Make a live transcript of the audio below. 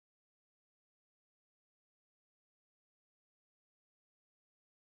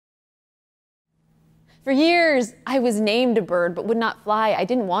For years, I was named a bird but would not fly. I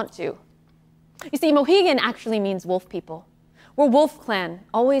didn't want to. You see, Mohegan actually means wolf people. We're Wolf Clan,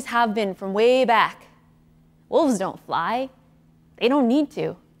 always have been from way back. Wolves don't fly. They don't need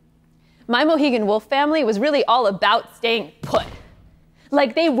to. My Mohegan wolf family was really all about staying put.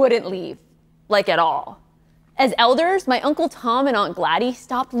 Like they wouldn't leave, like at all. As elders, my Uncle Tom and Aunt Gladys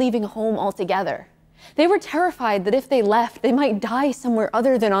stopped leaving home altogether. They were terrified that if they left, they might die somewhere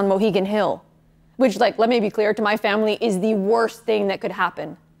other than on Mohegan Hill, which, let me be clear, to my family is the worst thing that could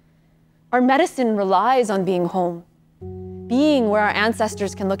happen. Our medicine relies on being home, being where our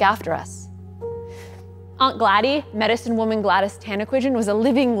ancestors can look after us. Aunt Gladys, medicine woman Gladys Tanaquidgeon, was a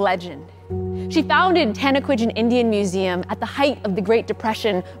living legend. She founded Tanaquidgeon Indian Museum at the height of the Great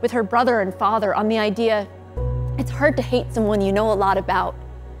Depression with her brother and father on the idea, it's hard to hate someone you know a lot about.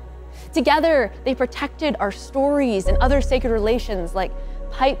 Together, they protected our stories and other sacred relations like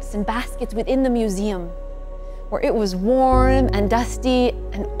pipes and baskets within the museum, where it was warm and dusty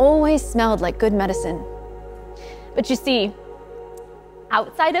and always smelled like good medicine. But you see,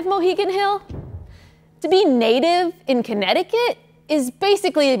 outside of Mohegan Hill, to be native in Connecticut is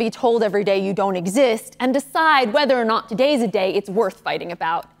basically to be told every day you don't exist and decide whether or not today's a day it's worth fighting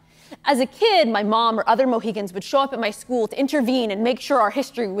about. As a kid, my mom or other Mohegans would show up at my school to intervene and make sure our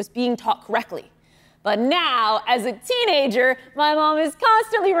history was being taught correctly. But now, as a teenager, my mom is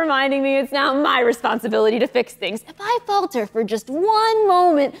constantly reminding me it's now my responsibility to fix things. If I falter for just one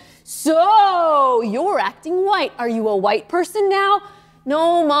moment, so you're acting white. Are you a white person now?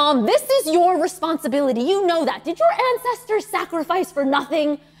 No, Mom, this is your responsibility. You know that. Did your ancestors sacrifice for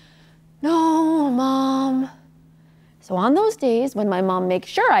nothing? No, Mom. So on those days when my mom makes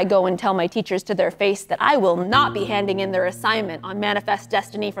sure I go and tell my teachers to their face that I will not be handing in their assignment on Manifest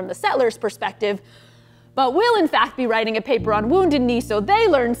Destiny from the settler's perspective, but will in fact be writing a paper on Wounded Knee so they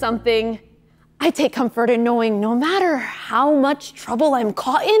learn something, I take comfort in knowing no matter how much trouble I'm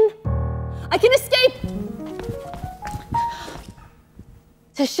caught in, I can escape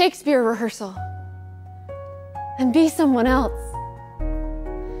to Shakespeare rehearsal and be someone else.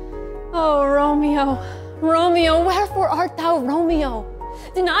 Oh, Romeo, Romeo, wherefore art thou Romeo?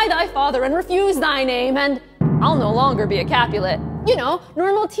 Deny thy father and refuse thy name, and I'll no longer be a Capulet. You know,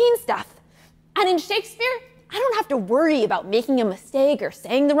 normal teen stuff. And in Shakespeare, I don't have to worry about making a mistake or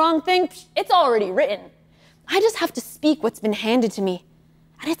saying the wrong thing. It's already written. I just have to speak what's been handed to me.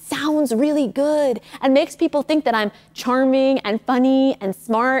 And it sounds really good and makes people think that I'm charming and funny and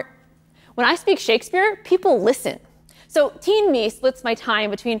smart. When I speak Shakespeare, people listen. So teen me splits my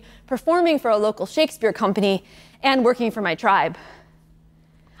time between performing for a local Shakespeare company and working for my tribe.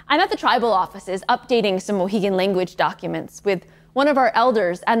 I'm at the tribal offices updating some Mohegan language documents with one of our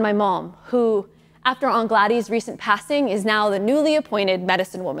elders and my mom, who, after Aunt Gladys' recent passing, is now the newly appointed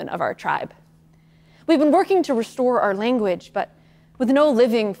medicine woman of our tribe. We've been working to restore our language, but with no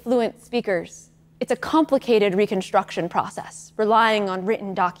living, fluent speakers, it's a complicated reconstruction process, relying on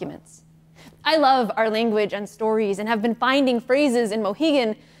written documents. I love our language and stories and have been finding phrases in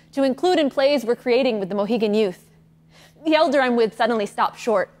Mohegan to include in plays we're creating with the Mohegan youth. The elder I'm with suddenly stopped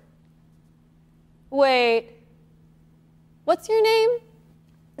short. Wait, what's your name?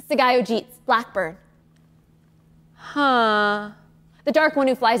 Sagayo Jeets, Blackbird. Huh, the dark one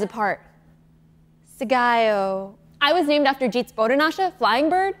who flies apart. Sagayo. I was named after Jeets Bodanasha, flying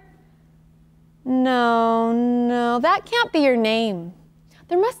bird? No, that can't be your name.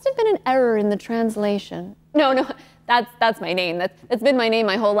 There must have been an error in the translation. No, that's my name. That's been my name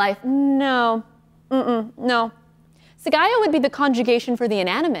my whole life. No, no. Sagayo would be the conjugation for the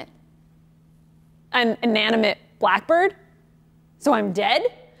inanimate. An inanimate blackbird? So I'm dead?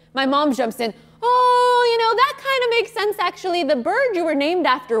 My mom jumps in. Oh, you know, that kind of makes sense, actually. The bird you were named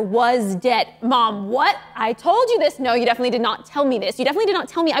after was dead. Mom, what? I told you this. No, you definitely did not tell me this. You definitely did not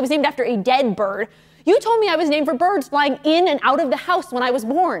tell me I was named after a dead bird. You told me I was named for birds flying in and out of the house when I was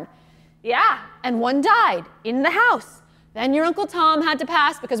born. Yeah, and one died in the house. Then your Uncle Tom had to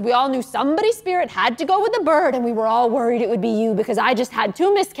pass because we all knew somebody's spirit had to go with the bird, and we were all worried it would be you because I just had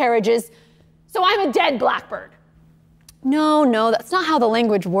 2 miscarriages. So I'm a dead blackbird. No, that's not how the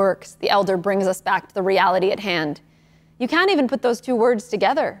language works. The elder brings us back to the reality at hand. You can't even put those 2 words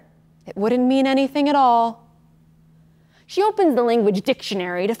together. It wouldn't mean anything at all. She opens the language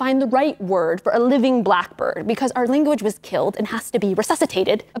dictionary to find the right word for a living blackbird because our language was killed and has to be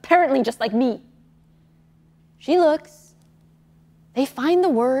resuscitated, apparently just like me. She looks. They find the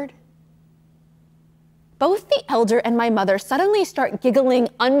word. Both the elder and my mother suddenly start giggling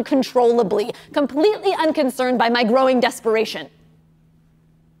uncontrollably, completely unconcerned by my growing desperation.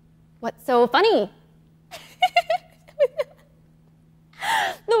 What's so funny?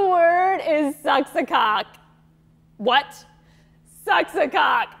 The word is sucks a cock. What? Sucks a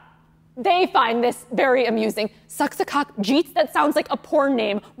cock. They find this very amusing. Sucks a cock, Jeets, that sounds like a porn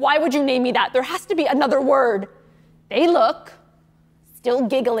name. Why would you name me that? There has to be another word. They look, still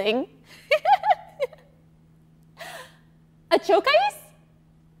giggling. A choke ice?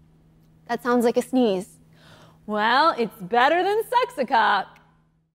 That sounds like a sneeze. Well, it's better than sucks a cock.